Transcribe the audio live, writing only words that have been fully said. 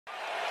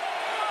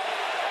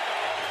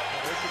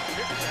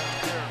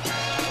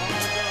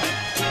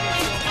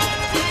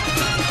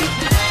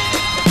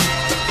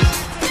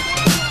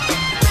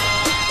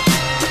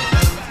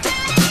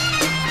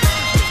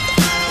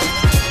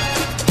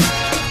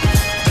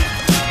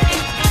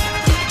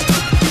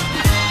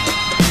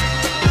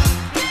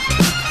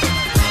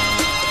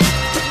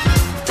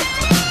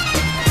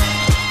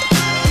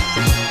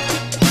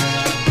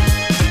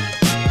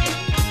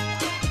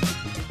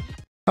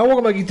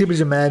Welcome back,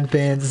 YouTubers and Madden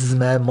fans. This is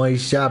Madden Money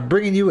Shop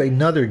bringing you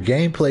another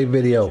gameplay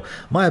video.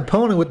 My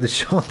opponent with the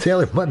Sean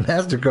Taylor Mud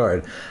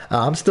MasterCard.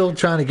 I'm still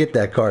trying to get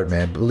that card,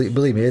 man.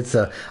 Believe me, it's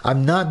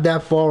I'm not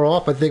that far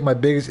off. I think my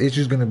biggest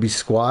issue is going to be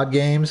squad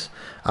games,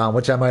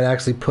 which I might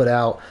actually put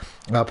out.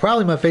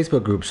 Probably my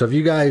Facebook group. So if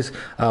you guys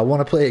want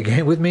to play a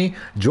game with me,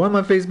 join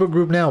my Facebook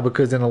group now,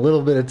 because in a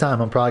little bit of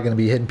time I'm probably going to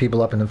be hitting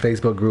people up in the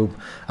Facebook group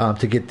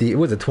to get the,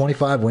 what was it,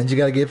 25 wins you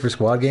got to get for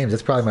squad games.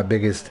 That's probably my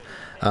biggest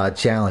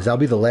challenge. That'll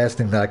be the last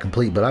thing that I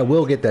complete, but I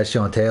will get that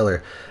Sean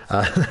Taylor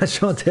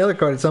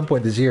card at some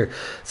point this year.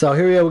 So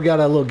here we are. We got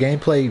a little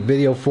gameplay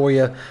video for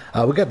you.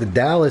 We got the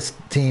Dallas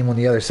team on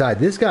the other side.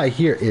 This guy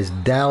here is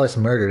Dallas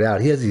murdered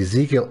out. He has the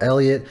Ezekiel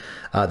Elliott,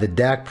 the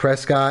Dak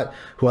Prescott,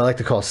 who I like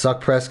to call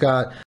Suck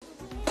Prescott.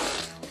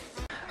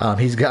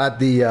 He's got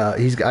the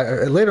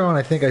later on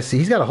I think I see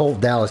he's got a whole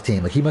Dallas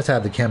team. Like, he must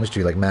have the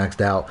chemistry like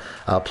maxed out,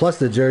 plus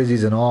the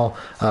jerseys and all.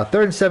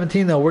 3rd and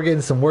 17 though, we're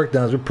getting some work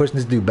done as we're pushing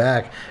this dude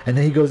back, and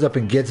then he goes up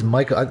and gets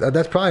Michael.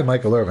 That's probably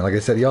Michael Irvin. Like I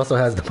said, he also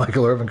has the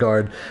Michael Irvin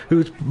card,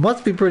 who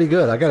must be pretty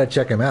good. I gotta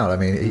check him out. I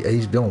mean,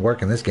 he's doing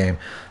work in this game,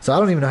 so I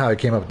don't even know how he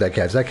came up with that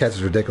catch. That catch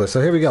is ridiculous.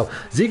 So here we go.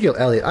 Ezekiel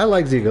Elliott. I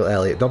like Ezekiel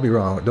Elliott. Don't get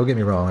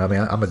me wrong. I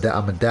mean, I'm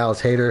a Dallas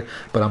hater,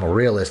 but I'm a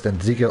realist,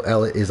 and Ezekiel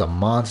Elliott is a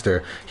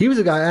monster. He was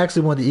a guy I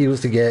actually wanted the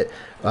Eagles to get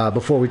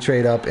before we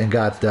trade up and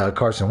got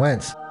Carson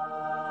Wentz.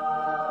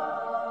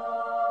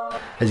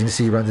 As you can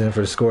see, he runs in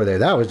for the score there.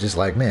 That was just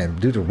like, man,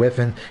 dudes are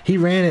whiffing. He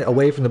ran it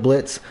away from the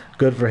blitz.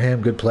 Good for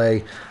him. Good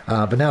play.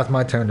 But now it's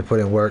my turn to put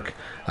in work.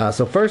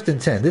 So 1st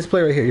and 10. This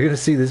play right here, you're going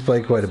to see this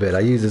play quite a bit. I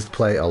use this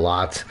play a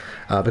lot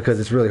because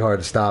it's really hard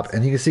to stop.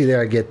 And you can see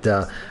there I get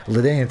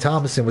LaDainian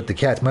Tomlinson with the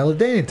catch. My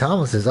LaDainian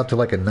Tomlinson is up to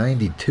like a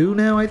 92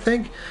 now, I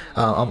think.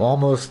 I'm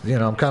almost,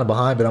 I'm kind of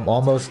behind, but I'm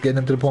almost getting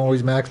him to the point where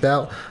he's maxed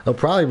out. They'll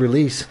probably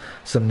release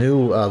some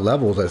new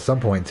levels at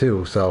some point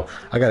too. So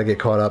I got to get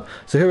caught up.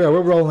 So here we are.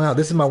 We're rolling out.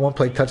 This is my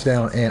one-play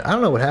touchdown. And I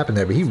don't know what happened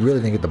there, but he really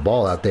didn't get the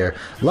ball out there.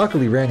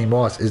 Luckily, Randy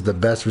Moss is the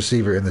best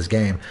receiver in this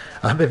game.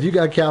 If you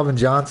got Calvin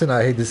Johnson,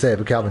 I hate to say it,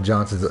 but Calvin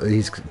Johnson,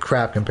 he's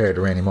crap compared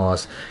to Randy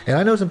Moss. And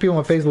I know some people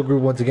on my Facebook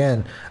group, once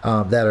again,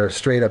 that are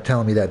straight up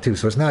telling me that too.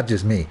 So it's not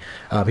just me.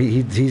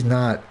 He's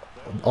not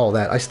all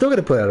that. I still got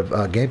to put out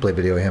a gameplay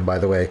video of him, by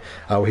the way,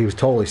 where he was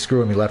totally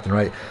screwing me left and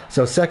right.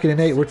 So 2nd and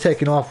 8, we're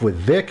taking off with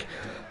Vic.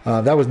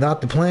 That was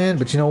not the plan,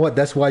 but you know what?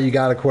 That's why you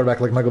got a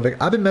quarterback like Michael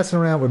Vick. I've been messing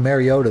around with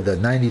Mariota, the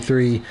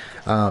 93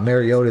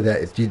 Mariota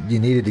that you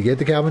needed to get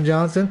to Calvin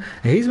Johnson,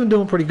 and he's been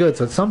doing pretty good.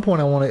 So at some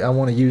point, I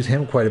want to use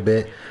him quite a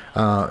bit.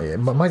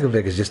 Michael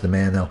Vick is just the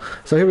man, though.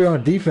 So here we are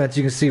on defense.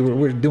 You can see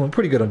we're doing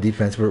pretty good on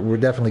defense. We're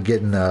definitely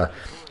getting, I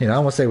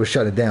don't want to say we're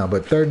shutting it down,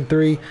 but 3rd and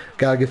 3,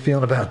 got a good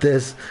feeling about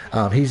this.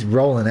 He's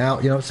rolling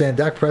out. You know what I'm saying?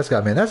 Dak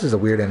Prescott, man, that's just a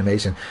weird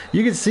animation.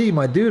 You can see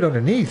my dude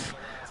underneath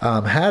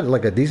had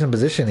like a decent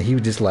position, and he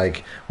would just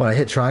like, when I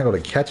hit triangle to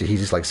catch it, he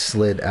just like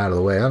slid out of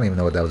the way. I don't even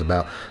know what that was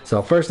about.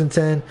 So 1st and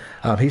 10,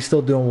 he's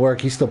still doing work.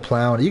 He's still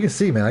plowing. You can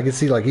see, man, I can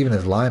see like even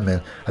his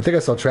lineman. I think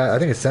I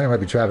think his center might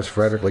be Travis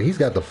Frederick. Like, he's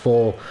got the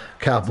full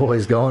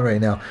Cowboys going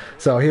right now.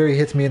 So here he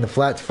hits me in the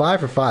flats, 5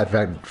 for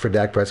 5 for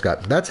Dak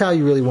Prescott. That's how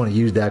you really want to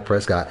use Dak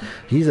Prescott.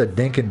 He's a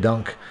dink and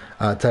dunk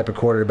type of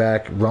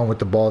quarterback, run with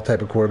the ball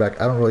type of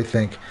quarterback. I don't really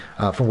think,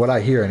 from what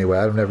I hear anyway,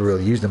 I've never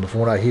really used him, but from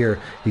what I hear,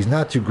 he's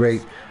not too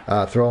great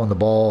throwing the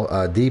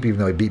ball deep, even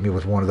though he beat me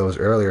with one of those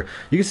earlier.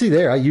 You can see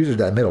there, I used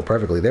that middle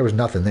perfectly. There was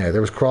nothing there.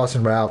 There was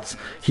crossing routes.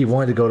 He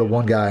wanted to go to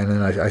one guy, and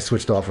then I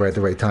switched off right at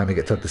the right time. He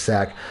took the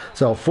sack.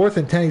 So 4th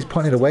and 10, he's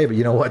punting it away, but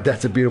you know what?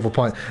 That's a beautiful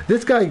punt.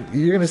 This guy,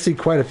 you're going to see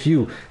quite a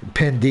few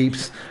pin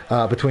deeps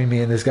between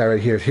me and this guy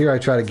right here. Here I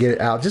try to get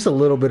it out, just a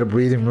little bit of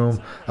breathing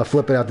room. I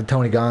flip it out to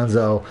Tony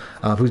Gonzo,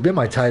 who's been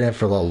my tight end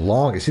for the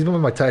longest. He's been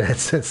my tight end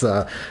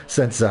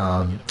since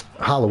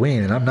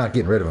Halloween, and I'm not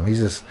getting rid of him. He's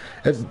just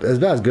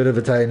about as good of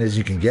a tight end as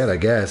you can get, I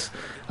guess.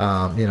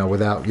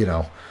 Without,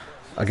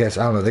 I guess,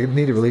 I don't know. They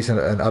need to release an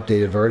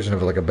updated version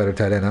of like a better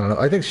tight end. I don't know.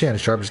 I think Shannon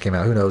Sharp just came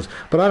out. Who knows?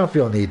 But I don't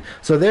feel a need.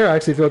 So there, I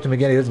actually throw it to him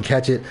again. He doesn't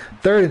catch it.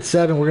 3rd and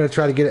 7, we're going to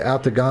try to get it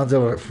out to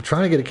Gonzo. We're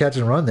trying to get a catch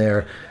and run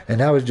there,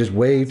 and that was just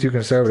way too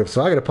conservative.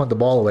 So I got to punt the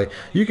ball away.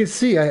 You can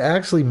see I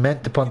actually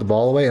meant to punt the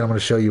ball away, and I'm going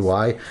to show you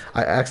why.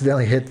 I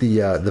accidentally hit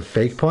the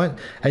fake punt,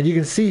 and you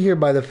can see here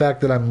by the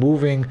fact that I'm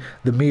moving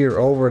the meter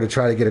over to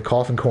try to get a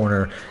coffin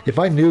corner. If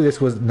I knew this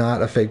was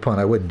not a fake punt,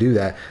 I wouldn't do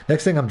that.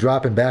 Next thing I'm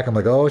dropping back, I'm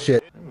like, oh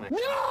shit.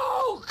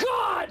 No,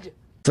 God!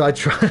 So I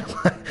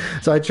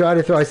try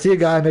to throw. I see a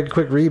guy make a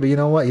quick read, but you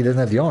know what? He doesn't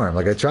have the arm.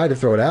 Like, I tried to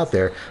throw it out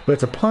there, but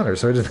it's a punter,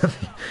 so he doesn't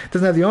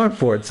have the arm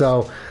for it.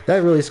 So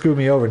that really screwed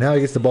me over. Now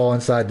he gets the ball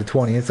inside the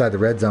 20, inside the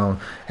red zone,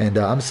 and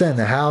I'm sending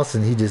the house,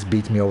 and he just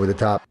beats me over the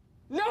top.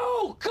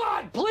 No,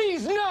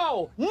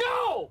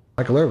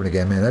 Michael Irvin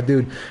again, man. That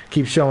dude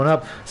keeps showing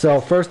up. So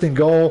first and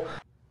goal.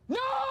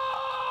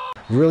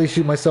 Really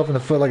shoot myself in the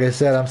foot. Like I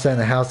said, I'm setting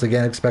the house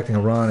again, expecting a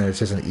run, and it's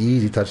just an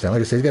easy touchdown.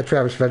 Like I said, he's got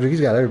Travis Frederick.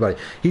 He's got everybody.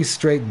 He's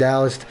straight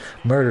Dallas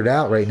murdered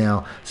out right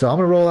now. So I'm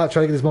going to roll out,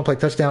 try to get this one-play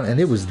touchdown, and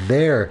it was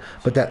there,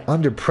 but that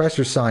under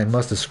pressure sign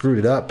must have screwed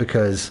it up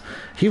because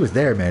he was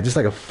there, man, just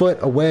like a foot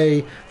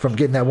away from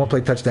getting that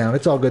one-play touchdown.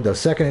 It's all good, though.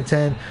 2nd and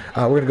 10.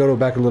 We're going to go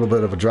back a little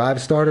bit of a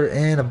drive starter,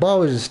 and the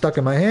ball was just stuck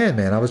in my hand,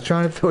 man. I was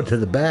trying to throw it to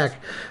the back.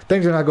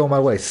 Things are not going my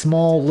way.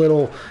 Small,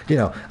 little,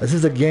 this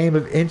is a game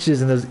of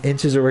inches, and those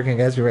inches are working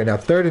against me right now.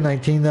 3rd and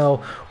 19, though.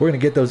 We're going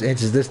to get those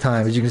inches this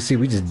time. As you can see,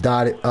 we just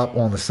dotted up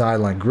on the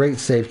sideline. Great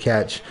safe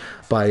catch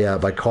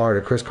by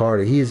Carter, Chris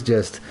Carter. He is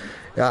just...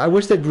 I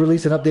wish they'd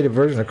release an updated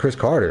version of Chris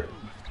Carter.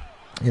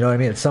 You know what I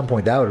mean? At some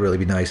point, that would really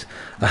be nice.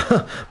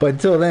 But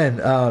until then,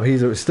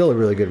 he's still a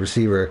really good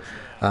receiver.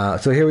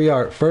 So here we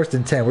are, 1st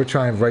and 10. We're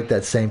trying to write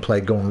that same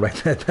play, going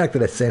right back to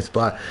that same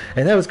spot.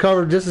 And that was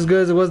covered just as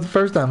good as it was the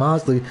first time,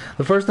 honestly.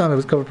 The first time it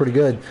was covered pretty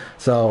good.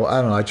 So, I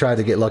don't know, I tried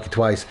to get lucky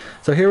twice.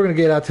 So here we're going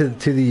to get out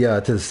to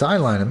the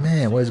sideline. And,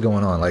 man, what is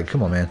going on? Like,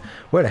 come on, man.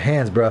 Where are the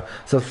hands, bro?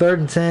 So 3rd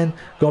and 10,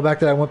 going back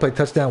to that one-play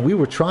touchdown. We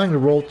were trying to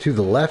roll to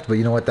the left, but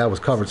you know what? That was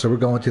covered. So we're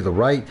going to the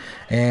right.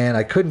 And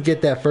I couldn't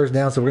get that first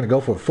down, so we're going to go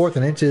for it. 4th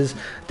and inches.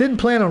 Didn't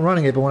plan on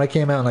running it, but when I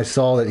came out and I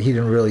saw that he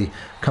didn't really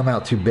come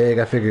out too big,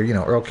 I figured,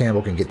 Earl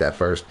Campbell can get that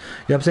first. You know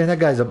what I'm saying? That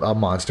guy's a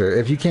monster.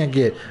 If you can't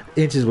get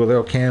inches with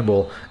Earl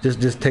Campbell,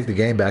 just take the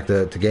game back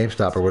to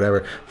GameStop or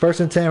whatever. 1st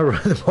and 10, we're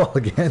running the ball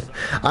again.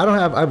 I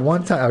have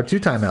one time or 2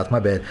 timeouts,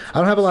 my bad. I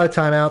don't have a lot of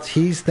timeouts.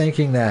 He's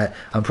thinking that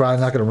I'm probably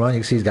not going to run.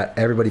 You can see he's got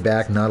everybody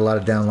back, not a lot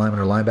of down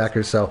linemen or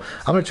linebackers. So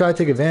I'm going to try to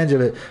take advantage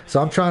of it.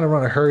 So I'm trying to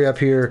run a hurry up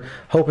here,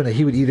 hoping that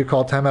he would either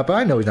call timeout, but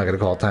I know he's not going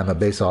to call timeout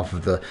based off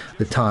of the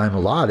time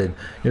allotted.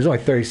 There's only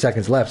 30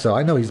 seconds left, so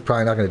I know he's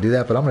probably not going to do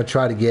that, but I'm going to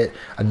try to get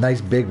a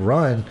nice big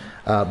run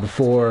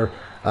before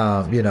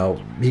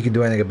he can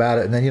do anything about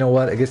it. And then, you know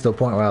what? It gets to a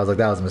point where I was like,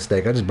 that was a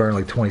mistake. I just burned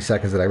like 20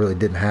 seconds that I really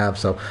didn't have.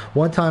 So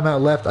one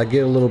timeout left. I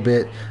get a little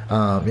bit,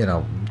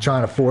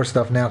 trying to force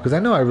stuff now because I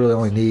know I really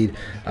only need,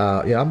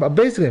 I'm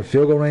basically in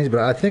field goal range, but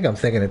I think I'm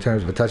thinking in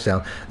terms of a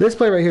touchdown. This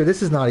play right here,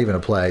 this is not even a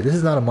play. This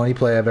is not a money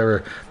play I've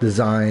ever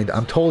designed.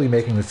 I'm totally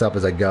making this up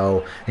as I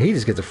go. And he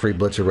just gets a free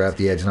blitzer right off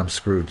the edge, and I'm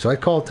screwed. So I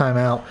call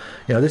timeout.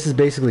 This is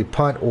basically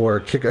punt or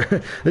kicker.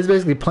 This is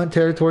basically punt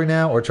territory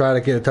now, or try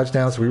to get a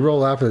touchdown. So we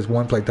roll out for this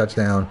one-play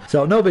touchdown.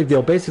 So no big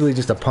deal, basically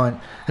just a punt.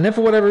 And then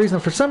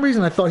for some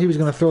reason I thought he was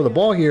going to throw the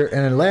ball here,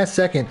 and in the last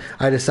second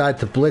I decided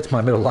to blitz my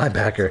middle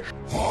linebacker.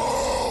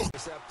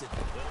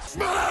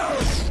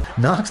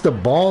 Knocks the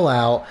ball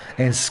out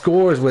and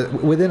scores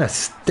within a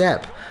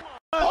step.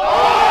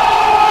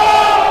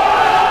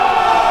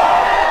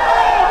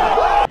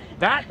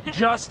 That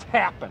just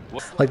happened.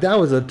 Like, that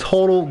was a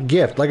total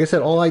gift. Like I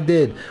said, all I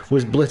did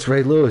was blitz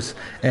Ray Lewis,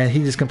 and he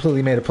just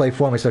completely made a play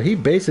for me. So he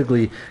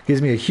basically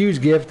gives me a huge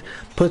gift,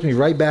 puts me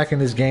right back in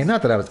this game.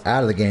 Not that I was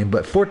out of the game,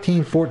 but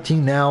 14-14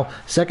 now.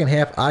 Second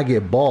half, I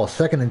get ball.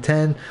 2nd and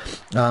 10.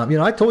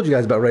 I told you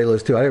guys about Ray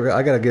Lewis too.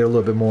 I got to get a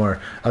little bit more.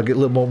 I'll get a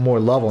little more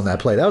love on that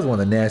play. That was one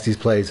of the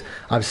nastiest plays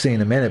I've seen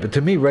in a minute. But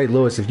to me, Ray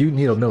Lewis, if you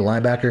need a middle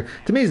linebacker,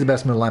 to me he's the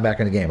best middle linebacker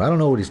in the game. I don't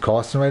know what he's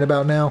costing right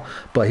about now,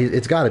 but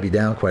it's got to be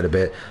down quite a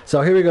bit.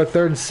 So here we go,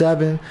 3rd and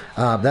 7.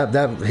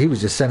 That he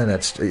was just sending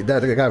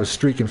that guy was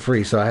streaking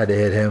free, so I had to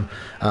hit him.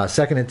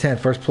 2nd and 10.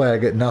 First play, I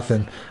get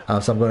nothing.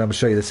 So I'm going to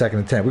show you the 2nd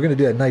and 10. We're going to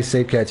do that nice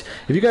safe catch.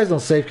 If you guys don't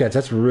safe catch,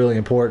 that's really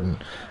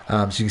important.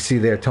 So you can see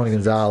there, Tony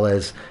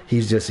Gonzalez.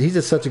 He's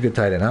just such a good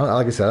tight end.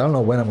 Like I said, I don't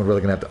know when I'm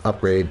really going to have to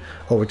upgrade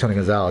over Tony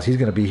Gonzalez. He's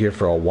going to be here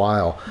for a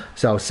while.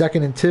 So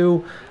 2nd and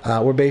 2.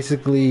 We're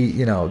basically,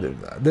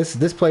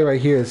 this play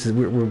right here.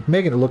 We're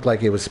making it look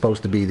like it was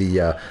supposed to be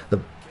the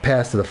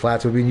pass to the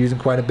flats we've been using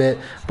quite a bit,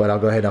 but I'll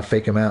go ahead and I'll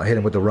fake him out, hit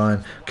him with the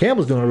run.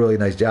 Campbell's doing a really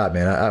nice job,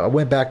 man. I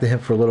went back to him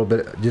for a little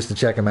bit just to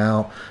check him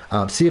out,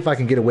 see if I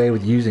can get away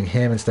with using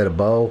him instead of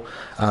Bo,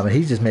 and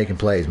he's just making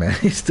plays, man.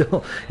 He's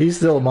still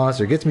a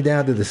monster. Gets me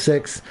down to the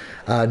 6.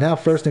 Now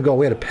 1st and goal.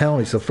 We had a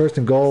penalty, so 1st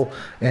and goal,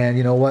 and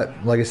you know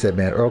what? Like I said,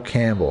 man, Earl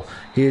Campbell,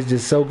 he is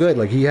just so good.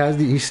 Like,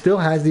 he still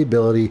has the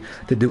ability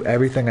to do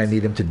everything I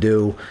need him to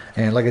do,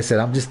 and like I said,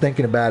 I'm just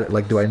thinking about it.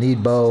 Like, do I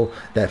need Bo?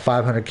 That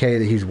 $500K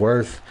that he's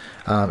worth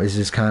is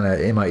just kind of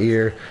in my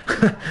ear.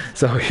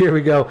 So here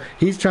we go.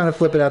 He's trying to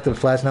flip it out to the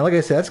flats. Now, like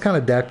I said, that's kind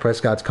of Dak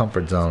Prescott's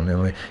comfort zone. I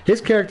mean,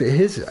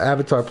 his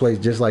avatar plays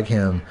just like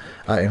him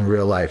in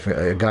real life.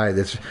 A guy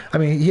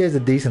he has a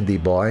decent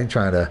deep ball. I ain't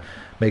trying to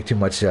make too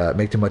much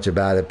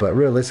about it, but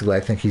realistically,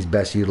 I think he's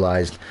best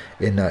utilized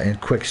in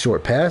quick,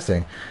 short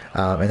passing.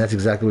 And that's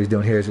exactly what he's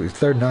doing here. So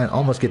 3rd and 9,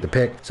 almost get the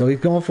pick. So he's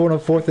going for it on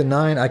 4th and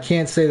 9. I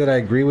can't say that I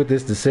agree with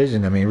this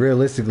decision. I mean,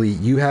 realistically,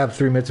 you have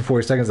 3 minutes and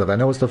 40 seconds left. I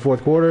know it's the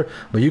 4th quarter,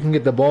 but you can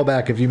get the ball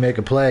back if you make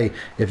a play.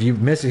 If you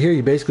miss it here,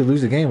 you basically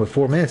lose the game with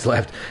 4 minutes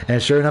left. And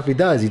sure enough, he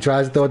does. He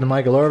tries to throw it to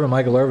Michael Irvin.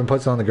 Michael Irvin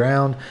puts it on the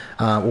ground,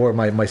 or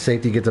my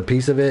safety gets a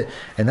piece of it.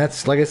 And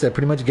that's, like I said,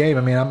 pretty much game.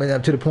 I mean,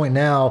 I'm to the point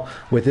now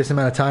with this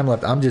amount of time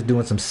left, I'm just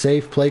doing some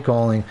safe play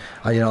calling.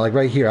 You know, like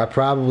right here, I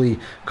probably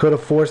could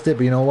have forced it,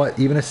 but you know what?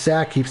 Even a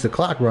sack keeps the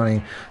clock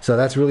running, so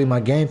that's really my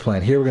game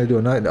plan. Here we're going to do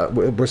another.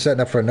 We're setting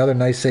up for another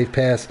nice safe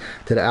pass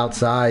to the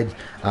outside.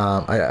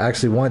 I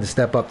actually wanted to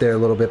step up there a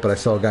little bit, but I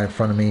saw a guy in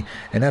front of me,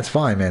 and that's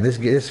fine, man.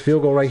 This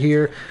field goal right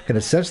here can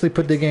essentially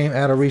put the game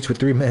out of reach with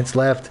 3 minutes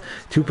left.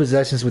 2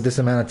 possessions with this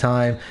amount of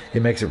time.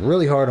 It makes it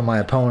really hard on my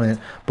opponent,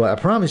 but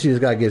I promise you this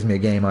guy gives me a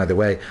game either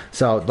way.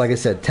 So, like I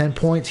said, 10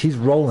 points. He's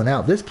rolling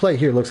out. This play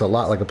here looks a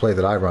lot like a play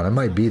that I run. It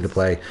might be the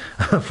play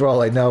for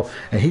all I know,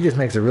 and he just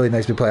makes a really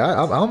nice big play. I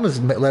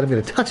almost let him get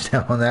a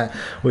touchdown on that,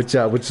 which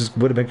would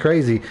have been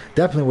crazy.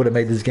 Definitely would have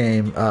made this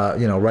game,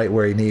 you know, right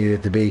where he needed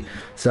it to be.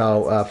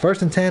 So,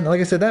 1st and 10,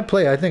 like I said, that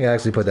play, I think I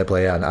actually put that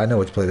play out. I know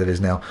which play that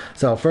is now.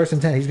 So, 1st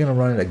and 10, he's going to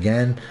run it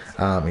again.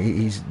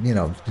 He's, you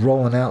know,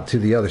 rolling out to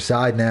the other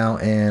side now,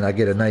 and I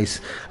get a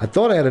nice, I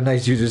thought I had a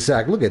nice user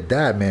sack. Look at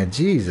that, man.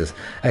 Jesus.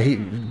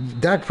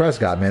 Dak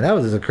Prescott, man, that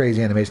was just a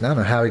crazy animation. I don't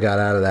know how he got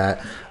out of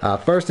that.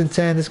 1st and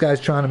 10, this guy's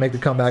trying to make the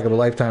comeback of a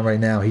lifetime right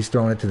now. He's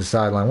throwing it to the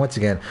sideline. Once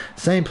again,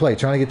 same play,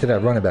 trying to get to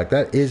that running back.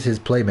 That is his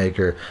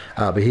playmaker,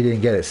 but he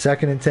didn't get it.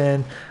 2nd and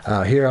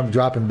 10, here I'm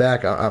dropping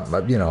back.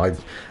 You know,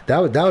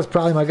 that was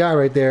probably my guy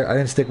right there. I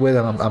didn't stick with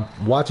him.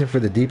 I'm watching for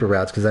the deeper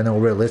routes because I know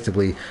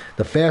realistically,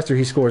 the faster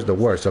he scores, the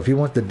worse. So if he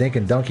wants to dink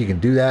and dunk, he can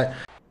do that.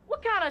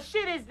 What kind of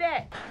shit is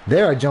that?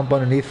 There I jump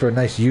underneath for a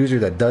nice user.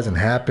 That doesn't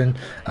happen.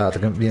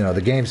 You know,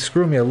 the game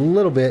screwed me a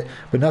little bit,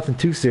 but nothing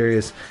too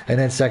serious. And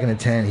then 2nd and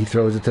 10, he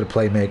throws it to the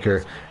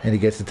playmaker, and he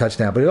gets the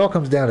touchdown. But it all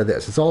comes down to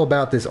this. It's all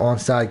about this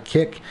onside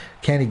kick.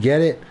 Can he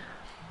get it?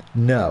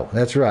 No,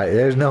 that's right.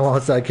 There's no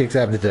onside kicks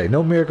happening today.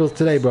 No miracles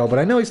today, bro. But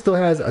I know he still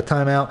has a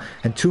timeout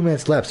and 2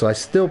 minutes left, so I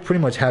still pretty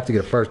much have to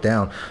get a 1st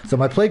down. So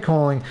my play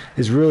calling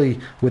is really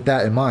with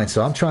that in mind.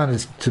 So I'm trying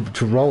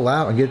to roll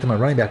out and get it to my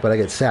running back, but I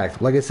get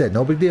sacked. Like I said,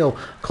 no big deal.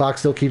 Clock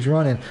still keeps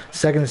running.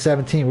 2nd and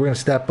 17, we're going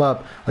to step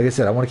up. Like I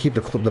said, I want to keep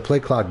the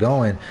play clock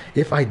going.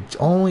 If I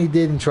only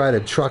didn't try to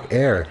truck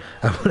air,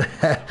 I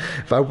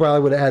probably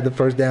would have had the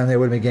 1st down there,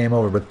 would have been game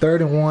over. But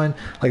 3rd and 1,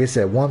 like I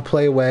said, 1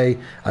 play away.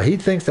 He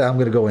thinks that I'm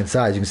going to go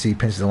inside. You can see he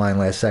pinches the line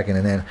last second,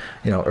 and then,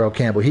 you know, Earl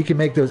Campbell, he can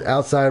make those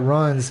outside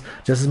runs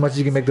just as much as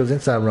he can make those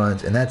inside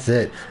runs, and that's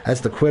it.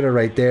 That's the quitter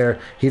right there.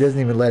 He doesn't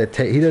even let it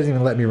take. He doesn't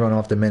even let me run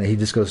off the minute. He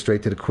just goes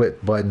straight to the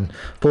quit button,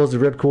 pulls the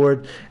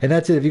ripcord, and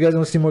that's it. If you guys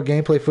want to see more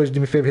gameplay footage,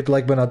 do me a favor, hit the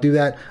like button. I'll do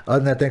that. Other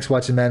than that, thanks for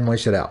watching Madden.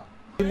 Shut out.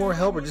 Need more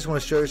help or just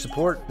want to show your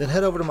support? Then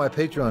head over to my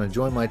Patreon and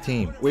join my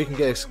team, where you can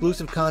get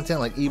exclusive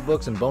content like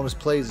ebooks and bonus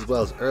plays, as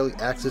well as early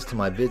access to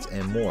my vids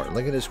and more.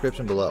 Link in the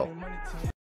description below.